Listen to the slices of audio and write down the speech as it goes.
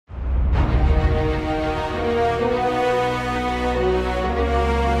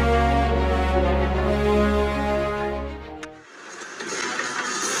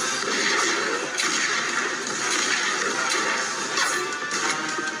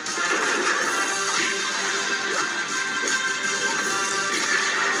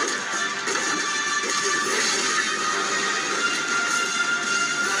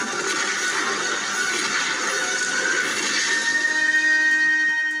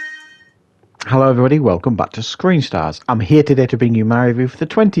Hello everybody, welcome back to Screenstars. I'm here today to bring you my review for the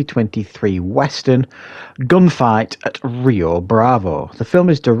 2023 Western Gunfight at Rio Bravo. The film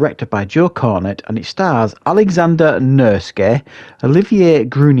is directed by Joe Cornett and it stars Alexander Nerske, Olivier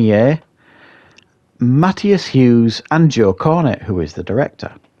Grunier, Matthias Hughes and Joe Cornett, who is the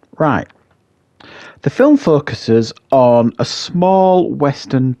director. Right. The film focuses on a small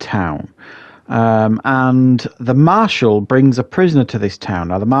western town. And the marshal brings a prisoner to this town.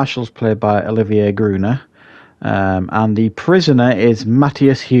 Now, the marshal's played by Olivier Gruner, and the prisoner is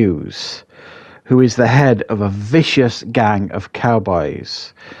Matthias Hughes, who is the head of a vicious gang of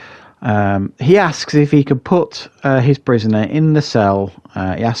cowboys. He asks if he can put his prisoner in the cell.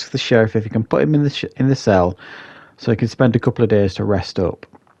 He asks the sheriff if he can put him in the cell so he can spend a couple of days to rest up.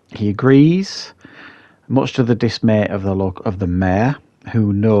 He agrees, much to the dismay of the mayor,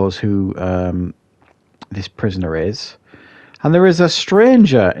 who knows who this prisoner is. And there is a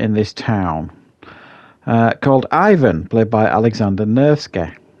stranger in this town called Ivan, played by Alexander Nevsky,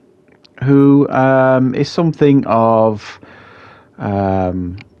 who is something of a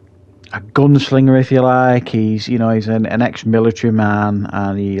gunslinger, if you like. He's an ex-military man,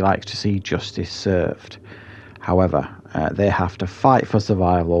 and he likes to see justice served. However, they have to fight for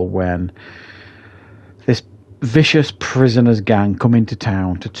survival when this vicious prisoners gang come into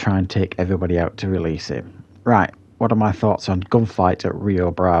town to try and take everybody out to release him. Right, what are my thoughts on Gunfight at Rio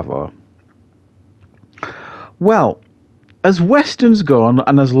Bravo? Well, as westerns go,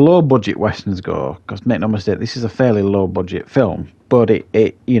 and as low budget westerns go, because make no mistake, this is a fairly low budget film, but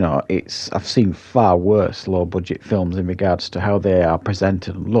I've seen far worse low budget films in regards to how they are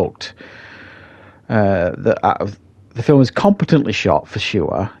presented and looked. The film is competently shot, for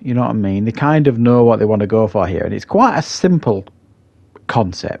sure. You know what I mean? They kind of know what they want to go for here. And it's quite a simple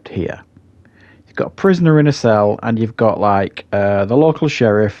concept here. You've got a prisoner in a cell, and you've got, the local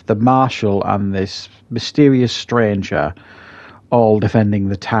sheriff, the marshal, and this mysterious stranger all defending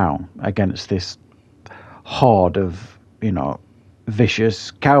the town against this horde of, vicious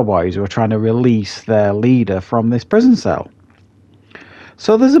cowboys who are trying to release their leader from this prison cell.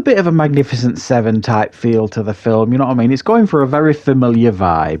 So there's a bit of a Magnificent Seven type feel to the film, you know what I mean? It's going for a very familiar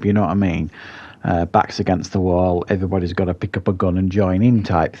vibe, you know what I mean? Backs against the wall, everybody's got to pick up a gun and join in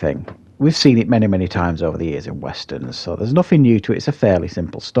type thing. We've seen it many, many times over the years in westerns, so there's nothing new to it. It's a fairly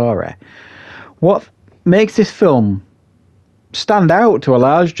simple story. What makes this film stand out to a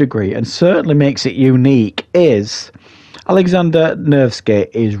large degree, and certainly makes it unique, is Alexander Nevsky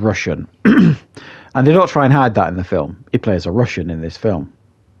is Russian. And they don't try and hide that in the film. He plays a Russian in this film.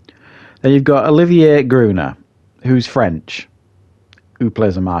 Then you've got Olivier Gruner, who's French, who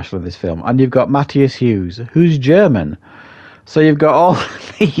plays a marshal in this film. And you've got Matthias Hughes, who's German. So you've got all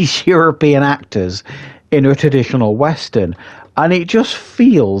these European actors in a traditional Western. And it just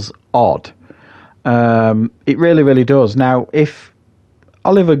feels odd. It really, really does. Now, if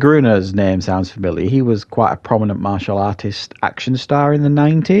Oliver Gruner's name sounds familiar, he was quite a prominent martial artist action star in the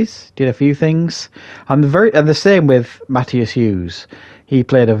 90s, did a few things. And the same with Matthias Hughes. He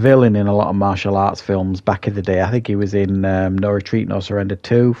played a villain in a lot of martial arts films back in the day. I think he was in No Retreat, No Surrender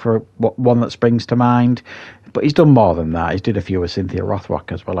 2, for one that springs to mind. But he's done more than that. He's did a few with Cynthia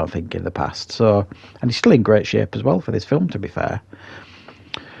Rothrock as well, I think, in the past. And he's still in great shape as well for this film, to be fair.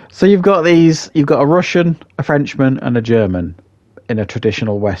 So you've got a Russian, a Frenchman, and a German in a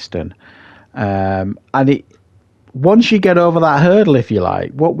traditional Western. Once you get over that hurdle, if you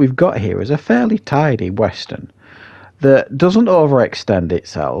like, what we've got here is a fairly tidy Western that doesn't overextend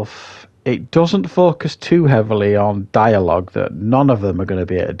itself. It doesn't focus too heavily on dialogue that none of them are going to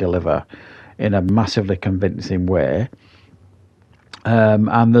be able to deliver in a massively convincing way.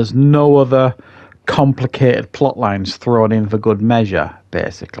 And there's no other complicated plot lines thrown in for good measure,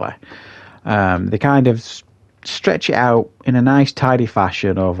 basically. They kind of stretch it out in a nice tidy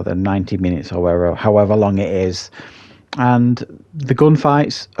fashion over the 90 minutes or however long it is, and the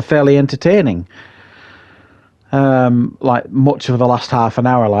gunfights are fairly entertaining. Like much of the last half an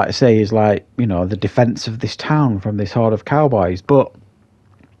hour, like I say, is the defense of this town from this horde of cowboys. But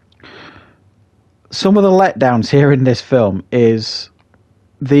some of the letdowns here in this film is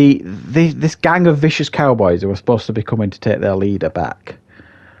this gang of vicious cowboys who are supposed to be coming to take their leader back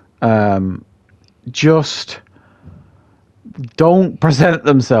just don't present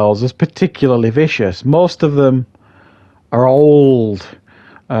themselves as particularly vicious. Most of them are old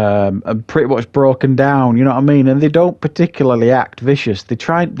and pretty much broken down, you know what I mean? And they don't particularly act vicious. They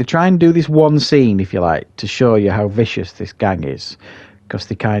try and do this one scene, if you like, to show you how vicious this gang is, because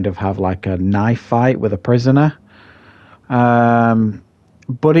they kind of have like a knife fight with a prisoner.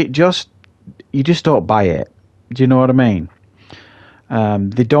 But you just don't buy it. Do you know what I mean?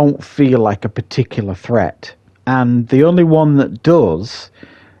 They don't feel like a particular threat. And the only one that does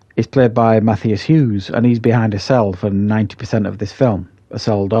is played by Matthias Hughes, and he's behind a cell for 90% of this film, a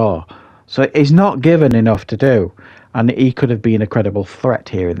cell door. So he's not given enough to do, and he could have been a credible threat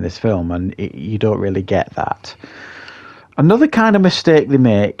here in this film, and you don't really get that. Another kind of mistake they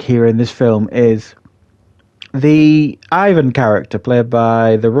make here in this film is the Ivan character, played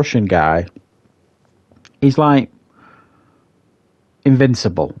by the Russian guy. He's like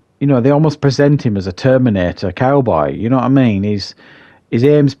invincible. You know, they almost present him as a Terminator cowboy. You know what I mean? His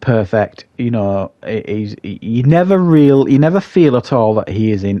aim's perfect. You know, you never feel at all that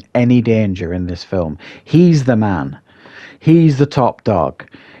he is in any danger in this film. He's the man. He's the top dog.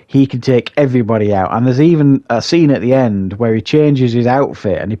 He can take everybody out. And there's even a scene at the end where he changes his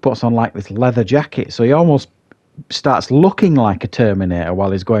outfit and he puts on like this leather jacket. So he almost starts looking like a Terminator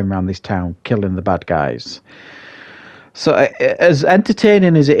while he's going around this town killing the bad guys. So as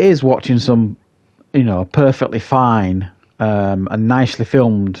entertaining as it is watching some, you know, perfectly fine and nicely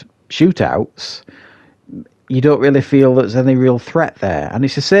filmed shootouts, you don't really feel there's any real threat there. And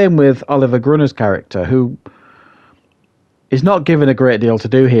it's the same with Oliver Gruner's character, who is not given a great deal to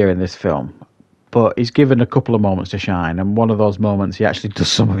do here in this film, but he's given a couple of moments to shine, and one of those moments he actually does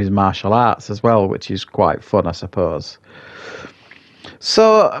some of his martial arts as well, which is quite fun, I suppose.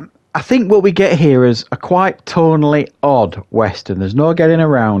 So I think what we get here is a quite tonally odd Western. There's no getting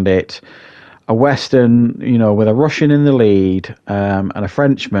around it. A Western, you know, with a Russian in the lead, and a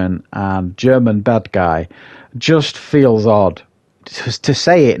Frenchman and German bad guy, just feels odd. To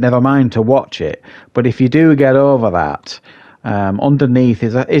say it, never mind to watch it. But if you do get over that, underneath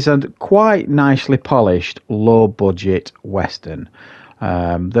is a quite nicely polished, low-budget Western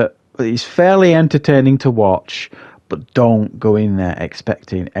that is fairly entertaining to watch, but don't go in there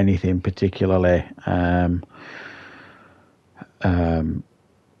expecting anything particularly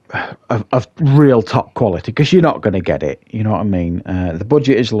of real top quality, because you're not going to get it. You know what I mean? The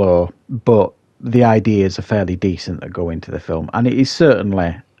budget is low, but the ideas are fairly decent that go into the film, and it is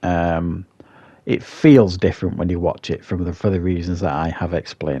certainly it feels different when you watch it for the reasons that I have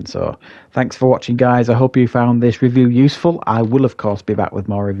explained. So thanks for watching, guys. I hope you found this review useful. I will of course be back with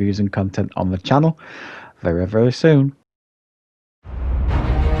more reviews and content on the channel very, very soon.